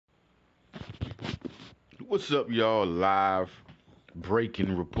What's up, y'all? Live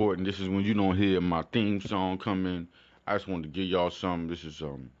breaking report, and this is when you don't hear my theme song coming. I just wanted to give y'all some. This is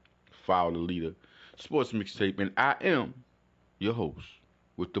File the Leader Sports Mixtape, and I am your host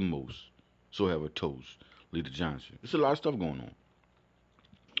with the most. So have a toast, Leader Johnson. There's a lot of stuff going on.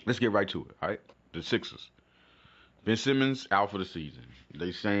 Let's get right to it. All right, the Sixers. Ben Simmons out for the season.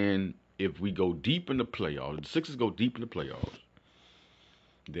 They saying if we go deep in the playoffs, the Sixers go deep in the playoffs,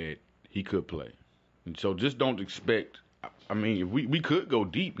 that he could play. And so just don't expect. I mean, if we could go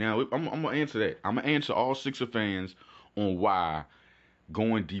deep now. I'm gonna answer that. I'm gonna answer all Sixer fans on why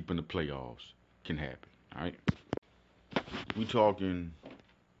going deep in the playoffs can happen. All right, we talking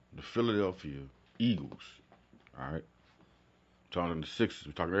the Philadelphia Eagles. All right, talking the Sixers.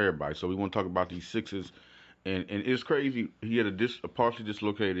 We're talking to everybody. So we want to talk about these Sixers, and it's crazy. He had a partially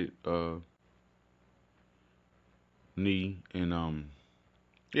dislocated knee, and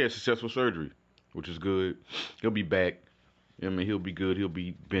yeah, successful surgery, which is good. He'll be back. I mean, he'll be good. He'll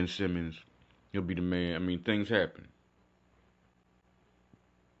be Ben Simmons. He'll be the man. I mean, things happen.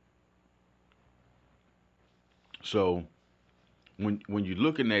 So when you're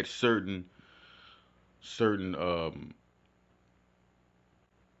looking at certain certain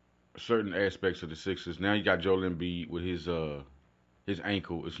aspects of the Sixers, now you got Joel Embiid with his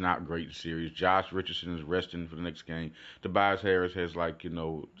ankle. It's not great series. Josh Richardson is resting for the next game. Tobias Harris has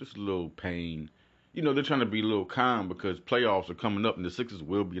just a little pain. They're trying to be a little calm because playoffs are coming up and the Sixers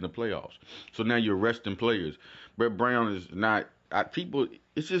will be in the playoffs. So now you're resting players. Brett Brown is not people.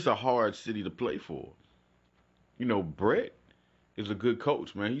 It's just a hard city to play for. Brett is a good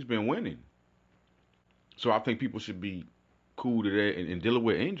coach, man. He's been winning. So I think people should be cool to that and dealing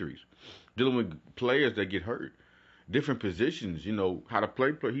with injuries, dealing with players that get hurt, different positions. How to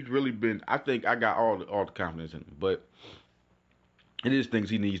play. He's really been. I think I got all the confidence in him, but it is things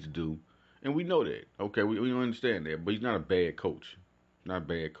he needs to do, and we know that. Okay, we don't understand that, but he's not a bad coach. Not a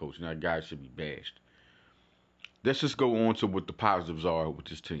bad coach. Not a guy that should be bashed. Let's just go on to what the positives are with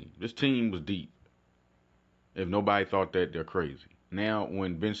this team. This team was deep. If nobody thought that, they're crazy. Now,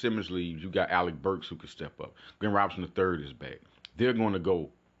 when Ben Simmons leaves, you got Alec Burks who can step up. Glenn Robinson III is back. They're going to go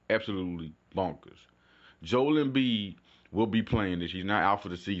absolutely bonkers. Joel Embiid will be playing this. He's not out for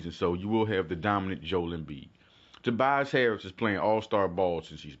the season, so you will have the dominant Joel Embiid. Tobias Harris is playing all-star ball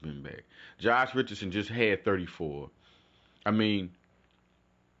since he's been back. Josh Richardson just had 34. I mean,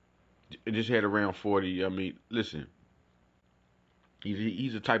 it just had around 40. I mean, listen.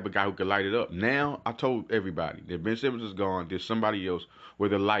 He's the type of guy who can light it up. Now, I told everybody that Ben Simmons is gone. There's somebody else where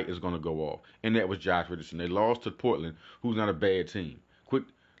the light is going to go off. And that was Josh Richardson. They lost to Portland, who's not a bad team.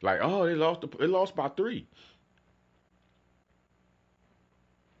 They lost by 3.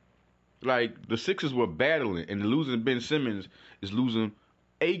 Like, the Sixers were battling, and losing Ben Simmons is losing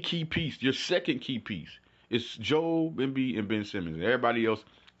a key piece. Your second key piece. It's Joel Embiid and Ben Simmons. And everybody else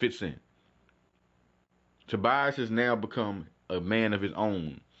fits in. Tobias has now become a man of his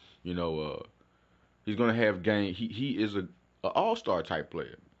own. He's gonna have game. He is a all-star type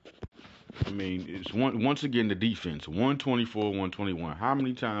player. I mean, it's once again the defense 124, 121. How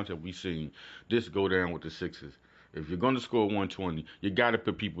many times have we seen this go down with the Sixers? If you're gonna score 120, you got to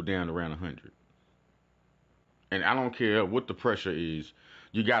put people down around 100. And I don't care what the pressure is,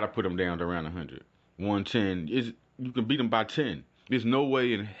 you got to put them down to around 100. 110 is you can beat them by 10. There's no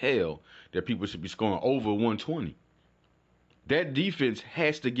way in hell that people should be scoring over 120. That defense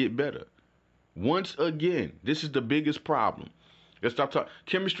has to get better. Once again, this is the biggest problem. Let's stop talking.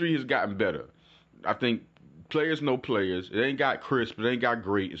 Chemistry has gotten better. I think players know players. It ain't got crisp. It ain't got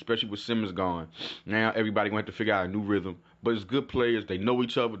great, especially with Simmons gone. Now everybody going to have to figure out a new rhythm. But it's good players. They know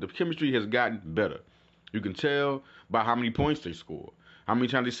each other. The chemistry has gotten better. You can tell by how many points they score, how many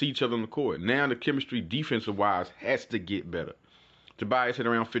times they see each other on the court. Now the chemistry defensive-wise has to get better. Tobias had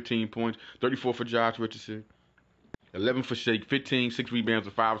around 15 points, 34 for Josh Richardson. 11 for Shake, 15, 6 rebounds,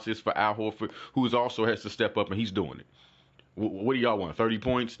 and 5 assists for Al Horford, who also has to step up, and he's doing it. What do y'all want, 30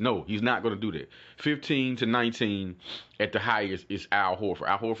 points? No, he's not going to do that. 15 to 19 at the highest is Al Horford.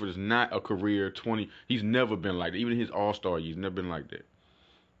 Al Horford is not a career 20. He's never been like that. Even in his all-star year, he's never been like that.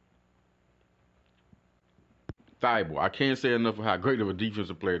 Thibault, I can't say enough of how great of a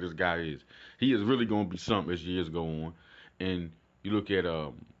defensive player this guy is. He is really going to be something as years go on. And you look at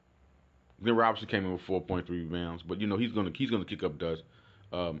Glenn Robinson came in with 4.3 rebounds, but he's gonna kick up dust.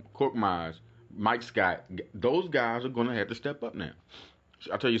 Cork Myers, Mike Scott, those guys are gonna have to step up now.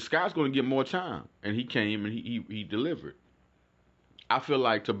 I tell you, Scott's gonna get more time, and he came and he delivered. I feel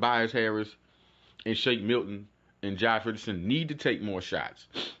like Tobias Harris and Shake Milton and Josh Richardson need to take more shots,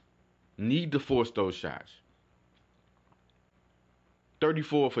 need to force those shots.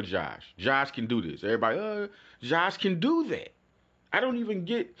 34 for Josh. Josh can do this. Everybody, Josh can do that. I don't even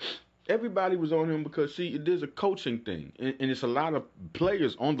get. Everybody was on him because see, it is a coaching thing, and it's a lot of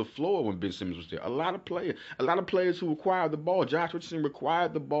players on the floor when Ben Simmons was there. A lot of players who required the ball. Josh Richardson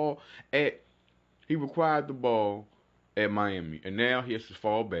required the ball at he required the ball at Miami, and now he has to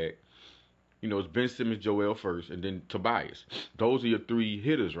fall back. You know, it's Ben Simmons, Joel first, and then Tobias. Those are your three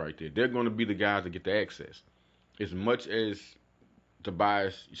hitters right there. They're going to be the guys that get the access. As much as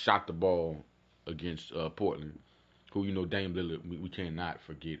Tobias shot the ball against Portland, who, you know, Dame Lillard, we cannot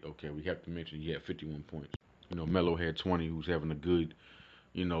forget. Okay, we have to mention he had 51 points. You know, Melo had 20, who's having a good,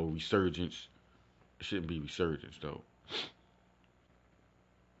 you know, resurgence. It shouldn't be resurgence, though.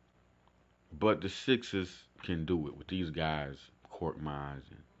 But the Sixers can do it with these guys, Court Mines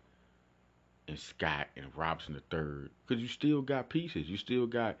and Scott and Robson the third. Because you still got pieces. You still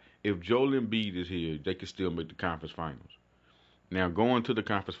got, if Joel Embiid is here, they can still make the conference finals. Now, going to the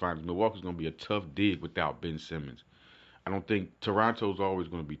conference finals, Milwaukee's going to be a tough dig without Ben Simmons. I don't think Toronto's always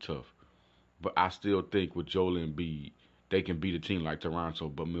going to be tough. But I still think with Joel Embiid, they can beat a team like Toronto.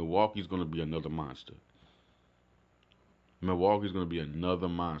 But Milwaukee's going to be another monster. Milwaukee's going to be another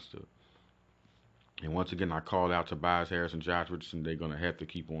monster. And once again, I call out Tobias Harris and Josh Richardson. They're going to have to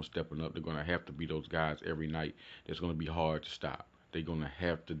keep on stepping up. They're going to have to be those guys every night. That's going to be hard to stop. They're going to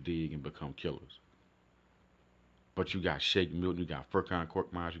have to dig and become killers. But you got Shake Milton, you got Furkan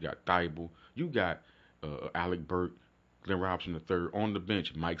Korkmaz, you got Thibault, you got Alec Burke, Glenn Robinson III on the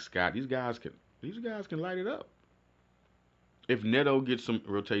bench, Mike Scott. These guys can light it up. If Neto gets some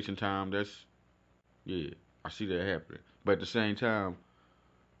rotation time, I see that happening. But at the same time,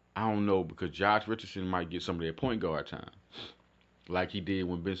 I don't know because Josh Richardson might get some of that point guard time, like he did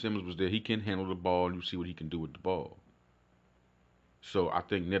when Ben Simmons was there. He can handle the ball, and you see what he can do with the ball. So I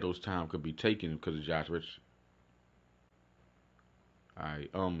think Neto's time could be taken because of Josh Richardson. All right.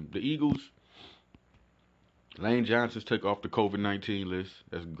 The Eagles, Lane Johnson's took off the COVID-19 list.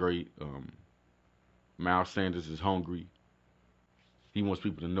 That's great. Miles Sanders is hungry. He wants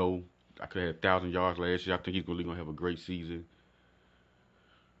people to know I could have 1,000 yards last year. I think he's really gonna have a great season.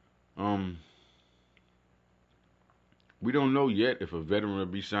 We don't know yet if a veteran will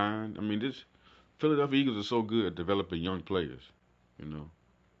be signed. I mean, this Philadelphia Eagles are so good at developing young players. You know,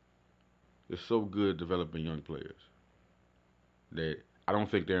 they're so good at developing young players that I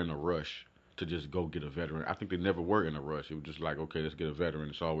don't think they're in a rush to just go get a veteran. I think they never were in a rush. It was just like, okay, let's get a veteran.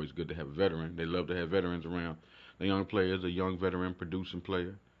 It's always good to have a veteran. They love to have veterans around. The young players, a young veteran producing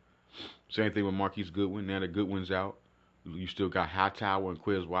player. Same thing with Marquise Goodwin. Now that Goodwin's out, you still got Hightower and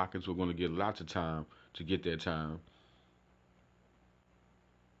Quez Watkins who are going to get lots of time to get that time.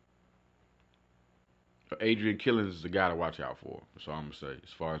 Adrian Killins is the guy to watch out for. That's all I'm going to say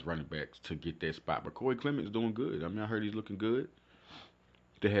as far as running backs to get that spot. But Corey Clement is doing good. I mean, I heard he's looking good.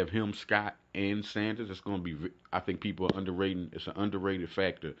 To have him, Scott, and Sanders, it's going to be, I think people are underrating. It's an underrated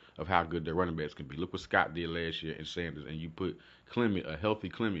factor of how good their running backs can be. Look what Scott did last year and Sanders, and you put Clement, a healthy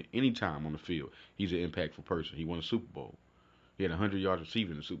Clement, anytime on the field. He's an impactful person. He won a Super Bowl. He had 100 yards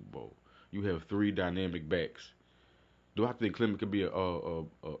receiving in the Super Bowl. You have three dynamic backs. Do I think Clement could be a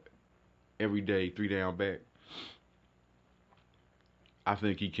everyday three-down back? I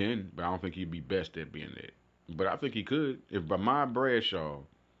think he can, but I don't think he'd be best at being that. But I think he could. If Ahmad Bradshaw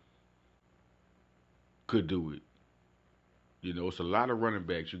could do it, you know, it's a lot of running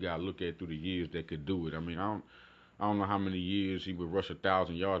backs you gotta look at through the years that could do it. I mean, I don't know how many years he would rush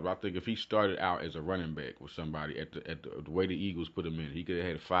 1,000 yards, but I think if he started out as a running back with somebody at the way the Eagles put him in, he could have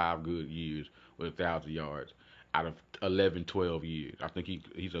had 5 good years with 1,000 yards out of 11, 12 years. I think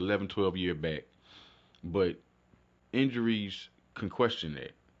he's 11, 12 year back, but injuries can question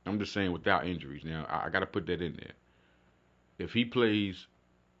that. I'm just saying without injuries. Now, I got to put that in there. If he plays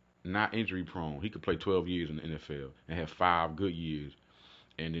not injury prone, he could play 12 years in the NFL and have 5 good years.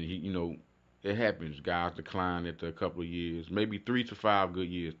 And then you know, it happens. Guys decline after a couple of years, maybe 3 to 5 good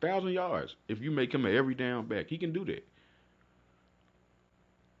years. 1,000 yards. If you make him an every down back, he can do that.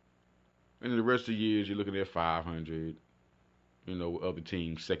 And the rest of the years, you're looking at 500. You know, other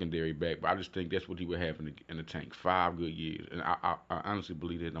teams secondary back, but I just think that's what he would have in the tank. 5 good years, and I honestly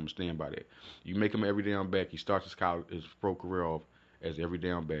believe that. And I'm stand by that. You make him every down back. He starts his pro career off as every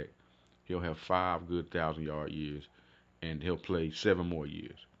down back. He'll have 5 good 1,000-yard years, and he'll play 7 more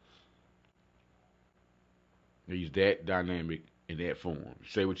years. He's that dynamic in that form.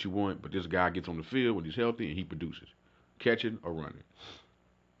 Say what you want, but this guy gets on the field when he's healthy and he produces, catching or running.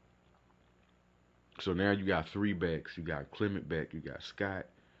 So now you got 3 backs. You got Clement back. You got Scott.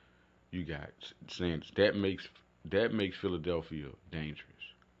 You got Sanders. That makes Philadelphia dangerous.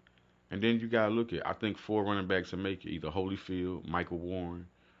 And then you gotta look at. I think four running backs will make it: either Holyfield, Michael Warren,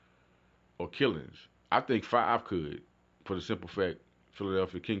 or Killings. I think five could, for the simple fact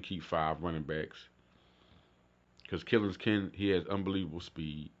Philadelphia can keep five running backs because Killings can. He has unbelievable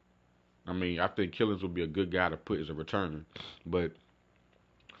speed. I mean, I think Killings would be a good guy to put as a returner, but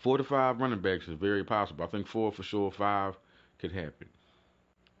 4 to 5 running backs is very possible. I think four for sure, five could happen.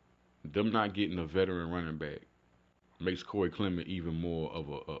 Them not getting a veteran running back makes Corey Clement even more of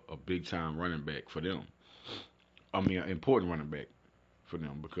a big time running back for them. I mean, an important running back for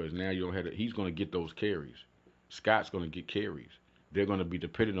them because now you don't have to, he's going to get those carries. Scott's going to get carries. They're going to be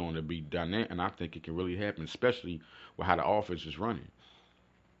dependent on to be dynamic, and I think it can really happen, especially with how the offense is running,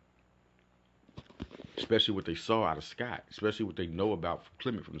 especially what they saw out of Scott, especially what they know about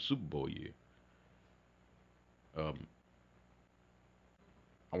Clement from the Super Bowl year. Um,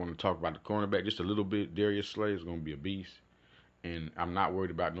 I want to talk about the cornerback just a little bit. Darius Slay is going to be a beast, and I'm not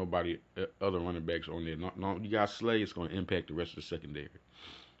worried about nobody other running backs on there. No, no, you got Slay, it's going to impact the rest of the secondary.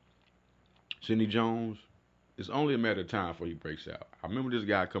 Sidney Jones, it's only a matter of time before he breaks out. I remember this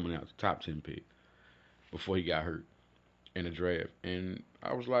guy coming out the top 10 pick before he got hurt in the draft, and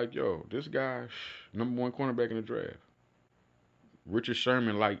I was like, yo, this guy, number one cornerback in the draft. Richard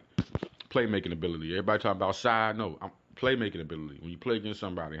Sherman, like playmaking ability. Everybody talking about side, no, playmaking ability. When you play against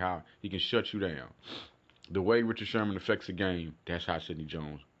somebody, how he can shut you down. The way Richard Sherman affects the game, that's how Sidney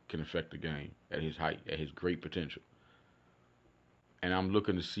Jones can affect the game at his height, at his great potential. And I'm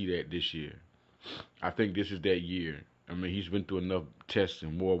looking to see that this year. I think this is that year. I mean, he's been through enough tests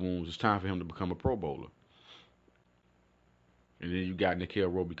and war wounds. It's time for him to become a Pro Bowler. And then you got Nikhil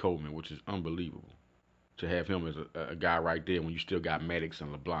Roby-Coleman, which is unbelievable to have him as a guy right there when you still got Maddox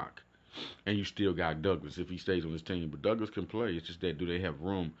and LeBlanc. And you still got Douglas if he stays on this team. But Douglas can play. It's just that do they have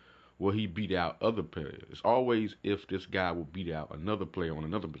room? Will he beat out other players? It's always if this guy will beat out another player on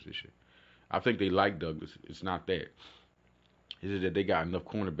another position. I think they like Douglas. It's not that. It's that they got enough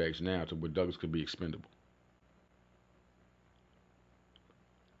cornerbacks now to where Douglas could be expendable.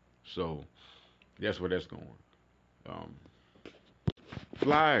 So that's where that's going. Um,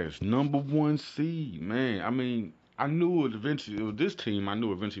 Flyers, number one seed, man. I mean, I knew it eventually. It was this team. I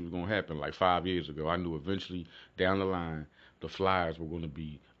knew eventually it was going to happen. Like 5 years ago, I knew eventually down the line the Flyers were going to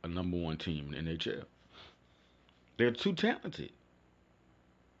be a number one team in the NHL. They're too talented.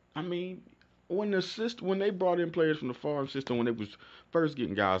 I mean, when they brought in players from the farm system, when they was first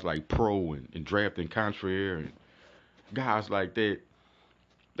getting guys like Pro and drafting Contreras and guys like that,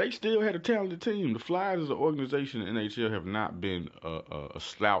 they still had a talented team. The Flyers as an organization in the NHL have not been a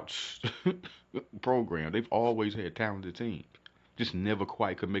slouch program. They've always had talented teams. Just never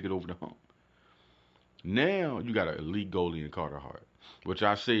quite could make it over the hump. Now you got an elite goalie in Carter Hart, which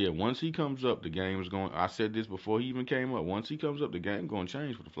I said once he comes up, the game is going. I said this before he even came up. Once he comes up, the game going to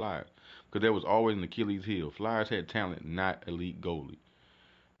change for the Flyers because there was always an Achilles heel. Flyers had talent, not elite goalie.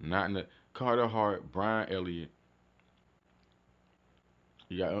 Not in the Carter Hart, Brian Elliott.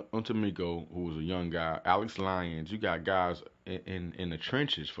 You got Untamiko, who was a young guy. Alex Lyons. You got guys in the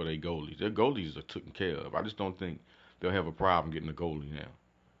trenches for their goalies. Their goalies are taken care of. I just don't think they'll have a problem getting a goalie now.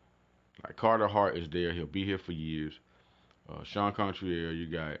 Like Carter Hart is there. He'll be here for years. Sean Contreras. You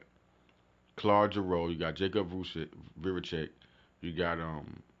got Claude Giroux. You got Jacob Viracek. You got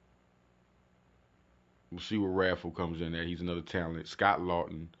we'll see where Raffle comes in at. He's another talent. Scott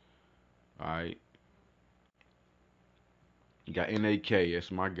Lawton. All right. You got NAK.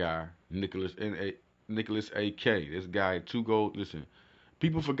 That's my guy. Nicholas AK. This guy had 2 goals. Listen,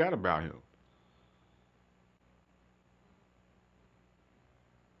 people forgot about him.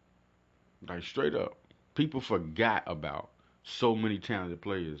 Like straight up, people forgot about so many talented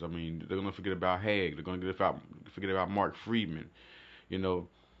players. I mean, they're gonna forget about Hag. They're gonna forget about Mark Friedman. You know,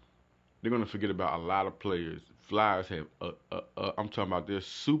 they're gonna forget about a lot of players. Flyers have I'm talking about they're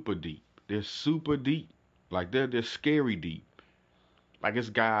super deep. They're super deep. Like they're scary deep. Like it's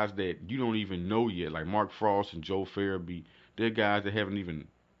guys that you don't even know yet. Like Mark Frost and Joe Farabee. They're guys that haven't even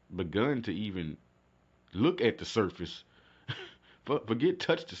begun to even look at the surface. Forget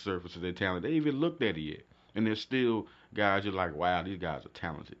touch the surface of their talent. They even looked at it yet. And there's still guys you're like, wow, these guys are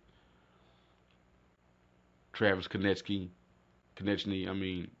talented. Travis Konechny, I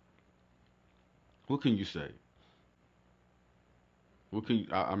mean, what can you say?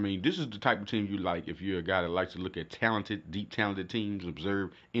 I mean, this is the type of team you like if you're a guy that likes to look at talented, deep talented teams,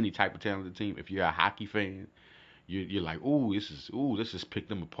 observe any type of talented team. If you're a hockey fan, you're like, let's just pick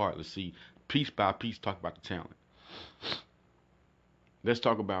them apart. Let's see, piece by piece, talk about the talent. Let's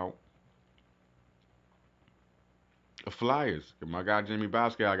talk about the Flyers. My guy Jamie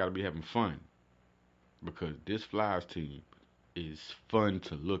Bosca, I got to be having fun because this Flyers team is fun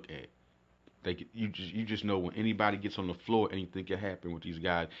to look at. You just know when anybody gets on the floor, anything can happen with these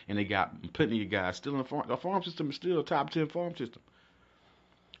guys, and they got plenty of guys still in the farm. The farm system is still a top 10 farm system.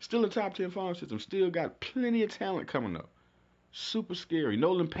 Still a top 10 farm system. Still got plenty of talent coming up. Super scary.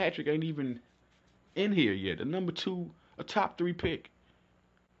 Nolan Patrick ain't even in here yet. The number two, a top 3 pick.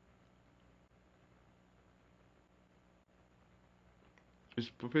 Is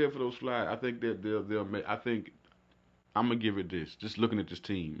prepared for those flies. I think that they'll make. I think I'm gonna give it this. Just looking at this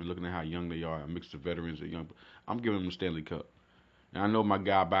team and looking at how young they are, a mix of veterans and young. I'm giving them the Stanley Cup. And I know my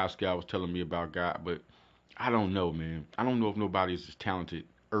guy Bascal was telling me about God, but I don't know, man. I don't know if nobody is as talented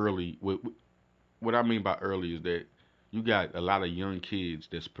early. What I mean by early is that you got a lot of young kids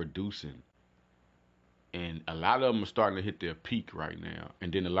that's producing, and a lot of them are starting to hit their peak right now.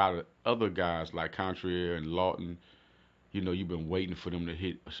 And then a lot of other guys like Contreras and Lawton, you've been waiting for them to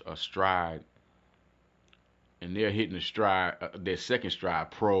hit a stride, and they're hitting a stride, their second stride.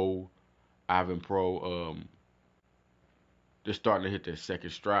 Ivan Pro, they're starting to hit their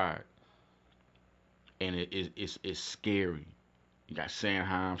second stride, and it's scary. You got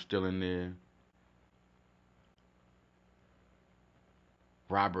Sanheim still in there.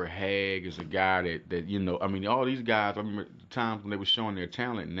 Robert Hagg is a guy that I mean, all these guys. I remember the times when they were showing their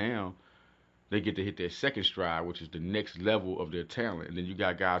talent. Now they get to hit their second stride, which is the next level of their talent. And then you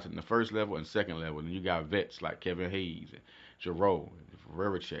got guys in the first level and second level. And then you got vets like Kevin Hayes and Giroux and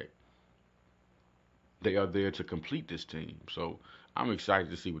Veracek. They are there to complete this team. So I'm excited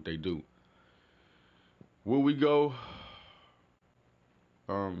to see what they do. Will we go?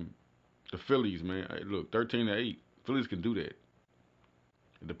 The Phillies, man. Hey, look, 13-8. Phillies can do that.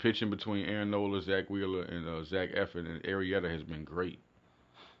 The pitching between Aaron Nola, Zach Wheeler, and Zach Eflin and Arrieta has been great.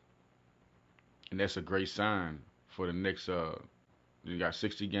 And that's a great sign for the next. You got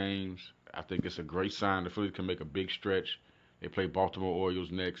 60 games. I think it's a great sign. The Phillies can make a big stretch. They play Baltimore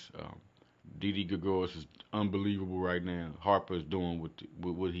Orioles next. Didi Gregorius is unbelievable right now. Harper is doing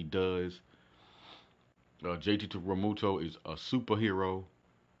what he does. JT Realmuto is a superhero.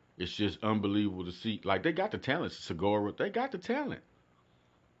 It's just unbelievable to see. Like, they got the talent. Segura, they got the talent.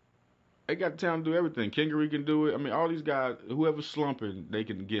 They got the talent to do everything. Kingery can do it. I mean, all these guys, whoever's slumping, they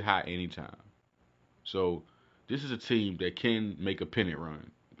can get hot anytime. So this is a team that can make a pennant run.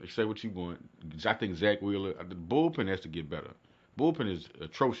 They say what you want. I think Zach Wheeler, the bullpen has to get better. Bullpen is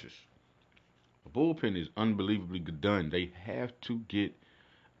atrocious. The bullpen is unbelievably done. They have to get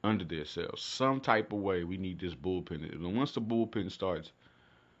under themselves. Some type of way we need this bullpen. And once the bullpen starts,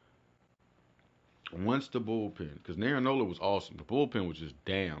 because Naranola was awesome. The bullpen was just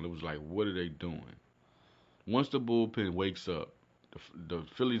down. It was like, what are they doing? Once the bullpen wakes up, the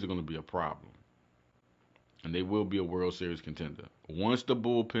Phillies are going to be a problem. And they will be a World Series contender. Once the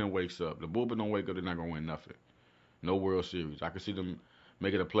bullpen wakes up, the bullpen don't wake up, they're not going to win nothing. No World Series. I can see them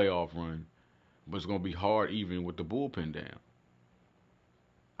making a playoff run, but it's going to be hard even with the bullpen down.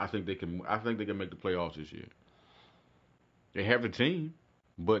 I think they can make the playoffs this year. They have the team,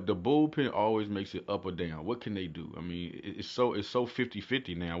 but the bullpen always makes it up or down. What can they do? I mean, it's so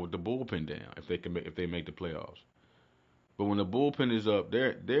 50-50 now with the bullpen down if they make the playoffs. But when the bullpen is up,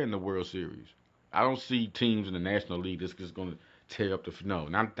 they're in the World Series. I don't see teams in the National League that's just going to tear up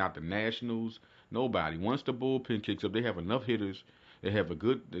not the Nationals, nobody. Once the bullpen kicks up, they have enough hitters. They have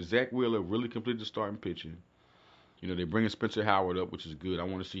Zach Wheeler really completed the starting pitching. They're bringing Spencer Howard up, which is good. I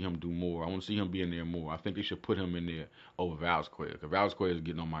want to see him do more. I want to see him be in there more. I think they should put him in there over Valsquez, because Valsquez is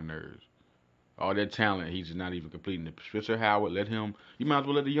getting on my nerves. All that talent, he's just not even completing it. Spencer Howard, you might as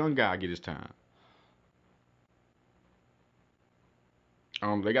well let the young guy get his time.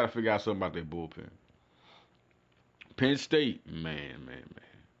 They got to figure out something about their bullpen. Penn State, man.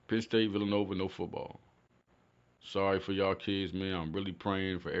 Penn State, Villanova, no football. Sorry for y'all kids, man. I'm really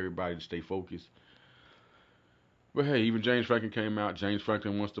praying for everybody to stay focused. But hey, even James Franklin came out. James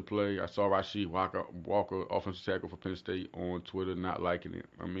Franklin wants to play. I saw Rasheed Walker, offensive tackle for Penn State, on Twitter not liking it.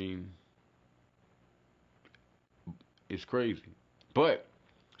 I mean, it's crazy. But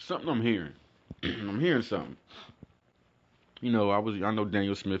something I'm hearing. I'm hearing something. I know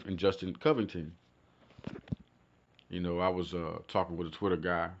Daniel Smith and Justin Covington. I was talking with a Twitter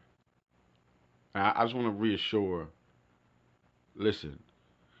guy. I just want to reassure. Listen,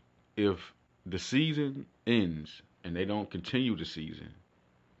 if the season ends and they don't continue the season,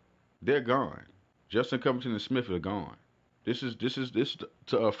 they're gone. Justin Covington and Smith are gone. This is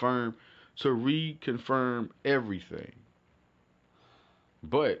to affirm, to reconfirm everything.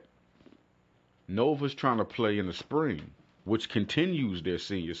 But Nova's trying to play in the spring, which continues their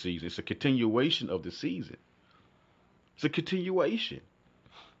senior season. It's a continuation of the season. It's a continuation.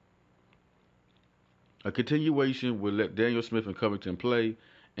 A continuation will let Daniel Smith and Covington play,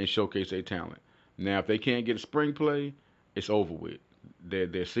 and showcase their talent. Now, if they can't get spring play, it's over with.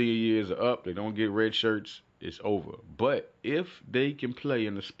 Their senior years are up. They don't get red shirts. It's over. But if they can play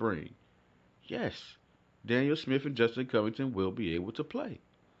in the spring, yes, Daniel Smith and Justin Covington will be able to play.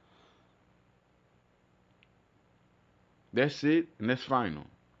 That's it, and that's final.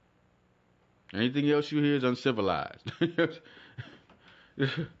 Anything else you hear is uncivilized.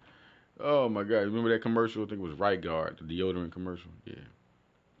 Oh my God! Remember that commercial? I think it was Right Guard, the deodorant commercial. Yeah.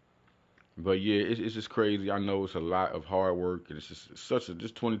 But yeah, it's just crazy. I know it's a lot of hard work, and it's just such a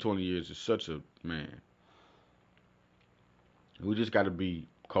just 20 years is such a man. We just got to be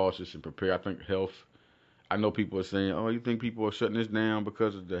cautious and prepared. I think health. I know people are saying, "Oh, you think people are shutting this down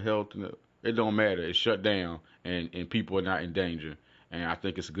because of the health?" And it don't matter. It's shut down, and people are not in danger. And I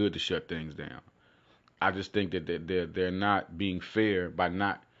think it's good to shut things down. I just think that they're not being fair by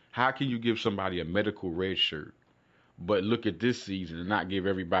not. How can you give somebody a medical red shirt, but look at this season and not give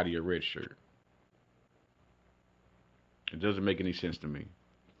everybody a red shirt? It doesn't make any sense to me.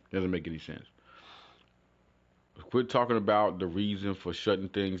 It doesn't make any sense. Quit talking about the reason for shutting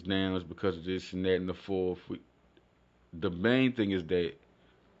things down is because of this and that and the fourth. The main thing is that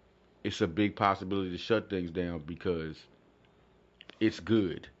it's a big possibility to shut things down because it's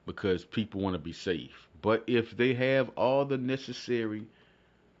good because people want to be safe. But if they have all the necessary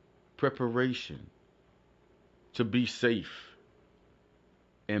preparation to be safe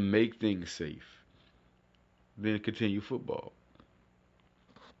and make things safe, then continue football.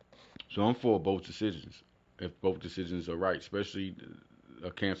 So I'm for both decisions. If both decisions are right, especially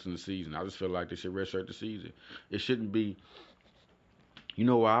canceling the season, I just feel like they should redshirt the season. It shouldn't be. You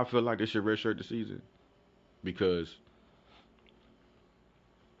know why I feel like they should redshirt the season? Because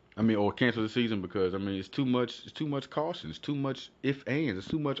or cancel the season because it's too much. It's too much caution. It's too much if ands. It's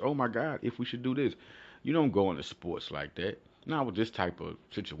too much. Oh my God, if we should do this, you don't go into sports like that. Not with this type of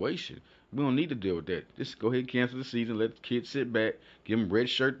situation. We don't need to deal with that. Just go ahead and cancel the season. Let the kids sit back. Give them red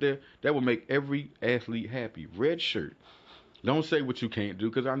shirt there. That will make every athlete happy. Red shirt. Don't say what you can't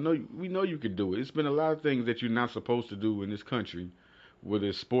do because we know you can do it. It's been a lot of things that you're not supposed to do in this country, whether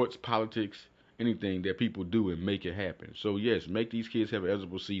it's sports, politics, anything that people do and make it happen. So yes, make these kids have an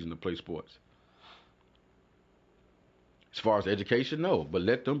eligible season to play sports. As far as education, no, but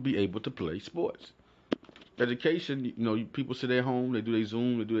let them be able to play sports. Education, people sit at home, they do their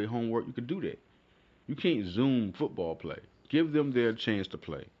Zoom, they do their homework. You can do that. You can't Zoom football play. Give them their chance to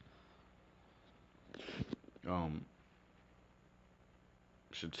play. Um,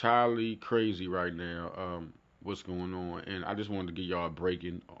 it's entirely crazy right now. What's going on? And I just wanted to give y'all a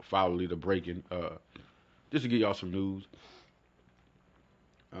breaking, follow leader breaking. Just to give y'all some news.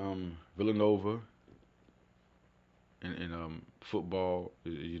 Villanova and football,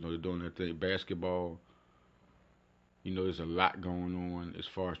 they're doing their thing. Basketball, there's a lot going on as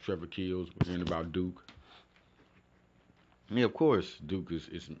far as Trevor Kills. We're hearing about Duke. Yeah, of course, Duke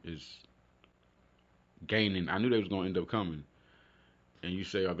is gaining. I knew they was going to end up coming. And you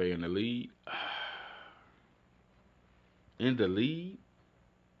say, are they in the lead? In the lead?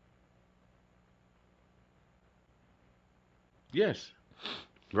 Yes,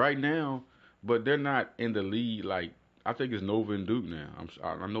 right now, but they're not in the lead. Like I think it's Nova and Duke now.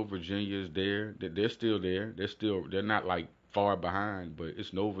 I know Virginia is there. They're still there. They're not like far behind, but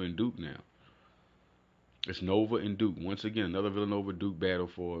it's Nova and Duke now. It's Nova and Duke. Once again, another Villanova Duke battle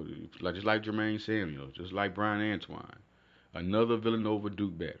for just like Jermaine Samuel, just like Brian Antoine. Another Villanova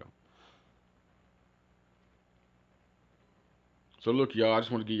Duke battle. So look, y'all, I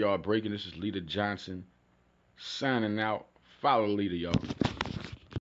just want to give y'all a break, and this is Leader Johnson signing out. Follow the leader, y'all.